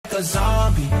a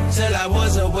zombie till I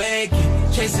was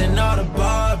awakened, chasing all the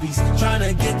Barbies, trying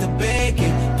to get the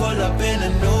bacon. Pull up in a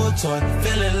new toy,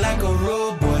 feeling like a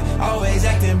rude boy, always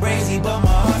acting crazy, but my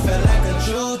heart felt like a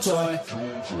true toy.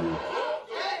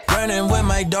 Running with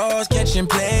my dogs, catching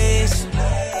plays,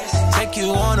 take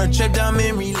you on a trip down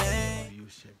memory lane. You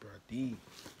shit, bro, D.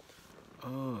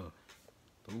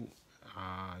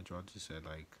 I dropped this at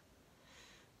like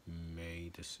May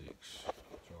the 6th.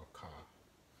 Draw a car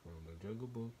from the Jungle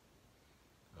Book.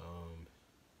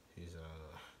 His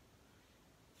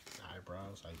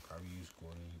eyebrows, I probably use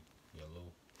golden yellow,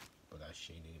 but I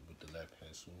shaded it with the left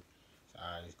pencil. His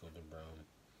eyes golden brown.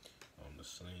 The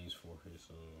slings for his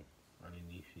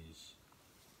underneath his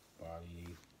body,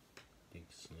 big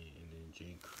sling, and then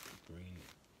Jake Green,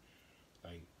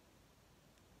 like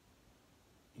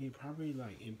he probably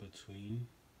like in between.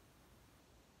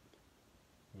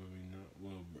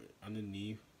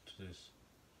 Underneath to this,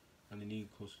 underneath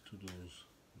closer to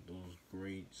those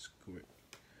gray square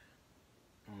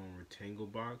rectangle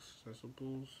box, I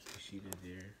suppose. You see that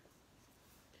there.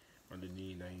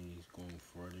 Underneath, now he's going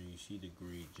further. You see the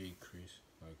gray J. Chris,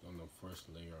 like on the first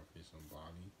layer of his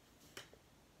body.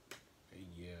 And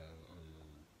yeah,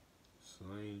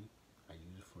 slang I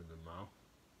use it for the mouth,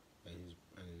 and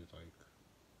it's like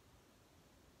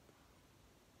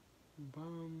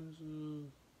bottom is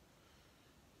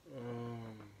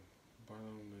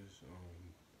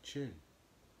chin,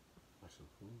 I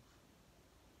suppose.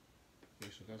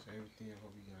 Okay, so that's everything. I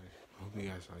hope you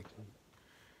guys like it.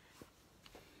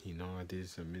 You know, I did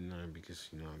this at midnight because,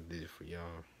 you know, I did it for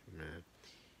y'all, man.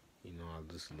 You know,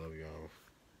 I just love y'all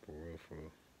for real,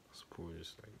 for support.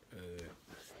 It's like,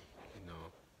 you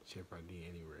know, check ID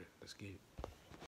anywhere. Let's get it.